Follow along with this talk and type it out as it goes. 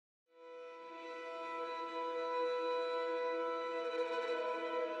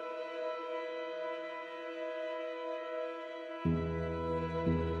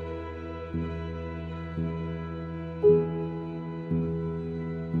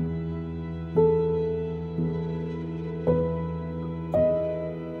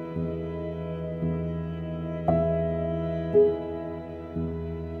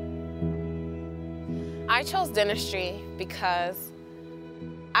chose dentistry because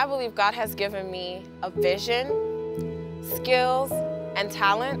I believe God has given me a vision, skills, and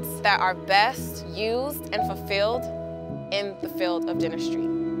talents that are best used and fulfilled in the field of dentistry.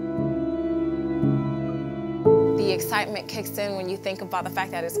 The excitement kicks in when you think about the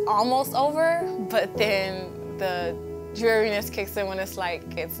fact that it's almost over, but then the dreariness kicks in when it's like,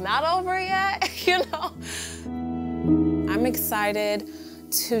 it's not over yet, you know? I'm excited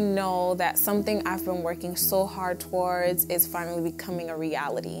to know that something I've been working so hard towards is finally becoming a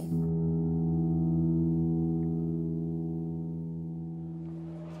reality.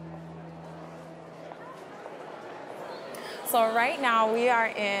 So right now we are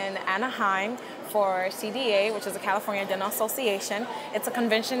in Anaheim for CDA, which is the California Dental Association. It's a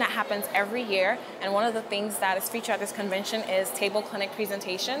convention that happens every year, and one of the things that is featured at this convention is table clinic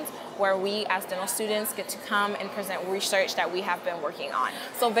presentations, where we as dental students get to come and present research that we have been working on.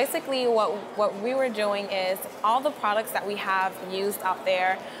 So basically what we were doing is all the products that we have used out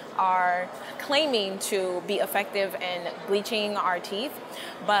there are claiming to be effective in bleaching our teeth,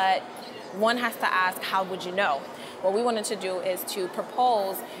 but one has to ask, how would you know? What we wanted to do is to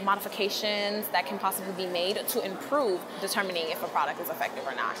propose modifications that can possibly be made to improve determining if a product is effective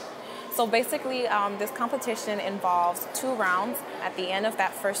or not. So basically, this competition involves 2 rounds. At the end of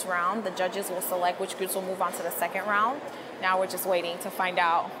that first round, the judges will select which groups will move on to the second round. Now we're just waiting to find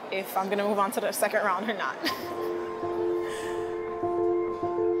out if I'm gonna move on to the second round or not.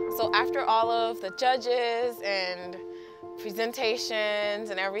 So after all of the judges and presentations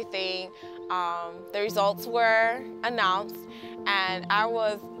and everything, the results were announced, and I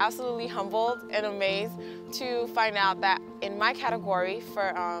was absolutely humbled and amazed to find out that in my category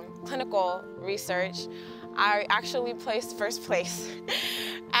for clinical research, I actually placed first place.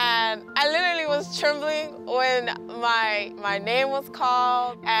 And I literally was trembling when my name was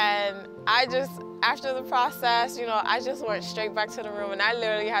called, and I just, after the process, you know, I just went straight back to the room, and I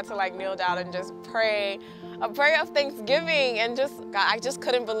literally had to like kneel down and just pray a prayer of thanksgiving, and just, God, I just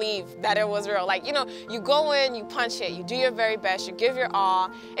couldn't believe that it was real. Like, you know, you go in, you punch it, you do your very best, you give your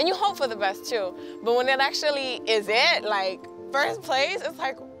all, and you hope for the best too. But when it actually is it, like first place, it's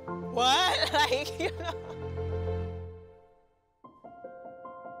like, what? Like, you know?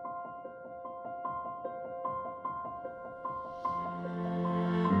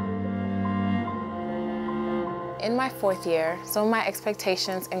 In my 4th year, some of my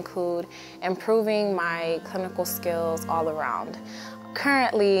expectations include improving my clinical skills all around.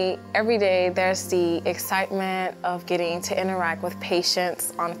 Currently, every day there's the excitement of getting to interact with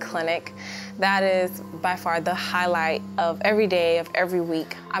patients on clinic. That is by far the highlight of every day, of every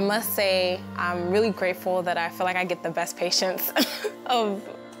week. I must say I'm really grateful that I feel like I get the best patients of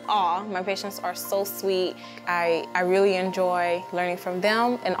all. My patients are so sweet. I really enjoy learning from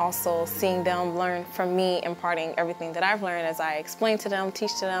them and also seeing them learn from me, imparting everything that I've learned as I explain to them,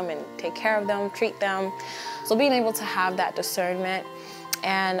 teach to them, and take care of them, treat them. So being able to have that discernment,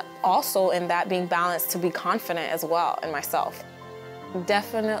 and also in that being balanced to be confident as well in myself.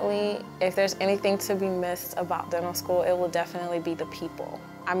 Definitely, if there's anything to be missed about dental school, it will definitely be the people.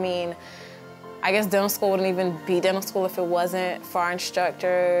 I mean, I guess dental school wouldn't even be dental school if it wasn't for our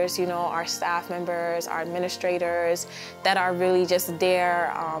instructors, you know, our staff members, our administrators that are really just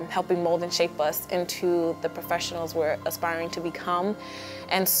there helping mold and shape us into the professionals we're aspiring to become.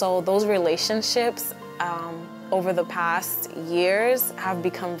 And so those relationships over the past years have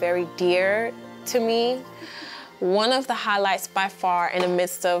become very dear to me. One of the highlights by far in the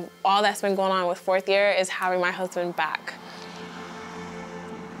midst of all that's been going on with 4th year is having my husband back.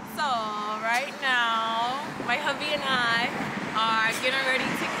 So right now, my hubby and I are getting ready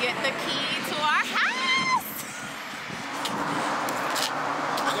to get the key to our house.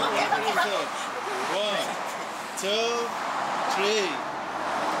 1, 2, 3.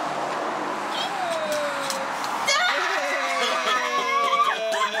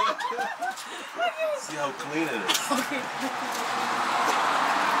 See how clean it is. Okay.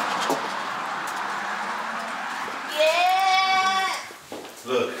 Yeah.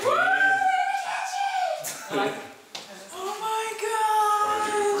 Look. Oh my God.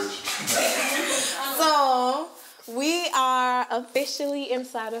 So we are officially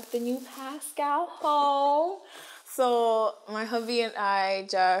inside of the new Pascal home. So my hubby and I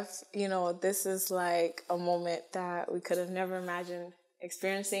just, you know, this is like a moment that we could have never imagined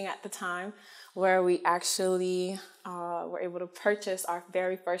experiencing at the time, where we actually were able to purchase our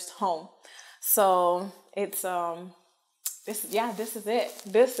very first home. So it's this is it.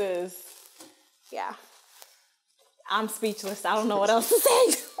 This is, yeah. I'm speechless. I don't know what else to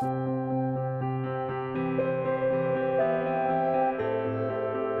say.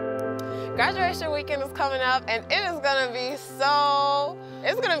 Graduation weekend is coming up and it is gonna be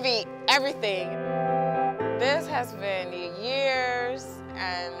it's gonna be everything. This has been years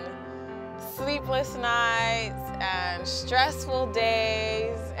and sleepless nights and stressful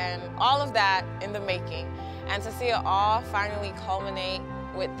days and all of that in the making. And to see it all finally culminate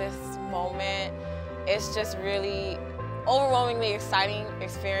with this moment, it's just really overwhelmingly exciting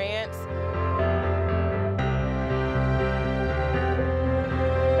experience.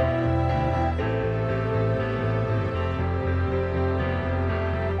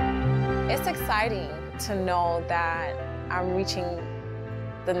 It's exciting to know that I'm reaching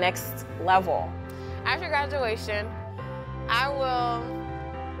the next level. After graduation, I will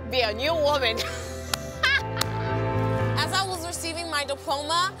be a new woman. As I was receiving my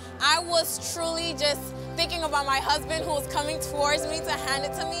diploma, I was truly just thinking about my husband who was coming towards me to hand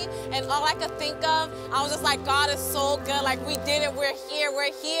it to me, and all I could think of, I was just like, God is so good, like we did it, we're here.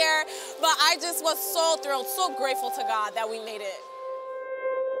 But I just was so thrilled, so grateful to God that we made it.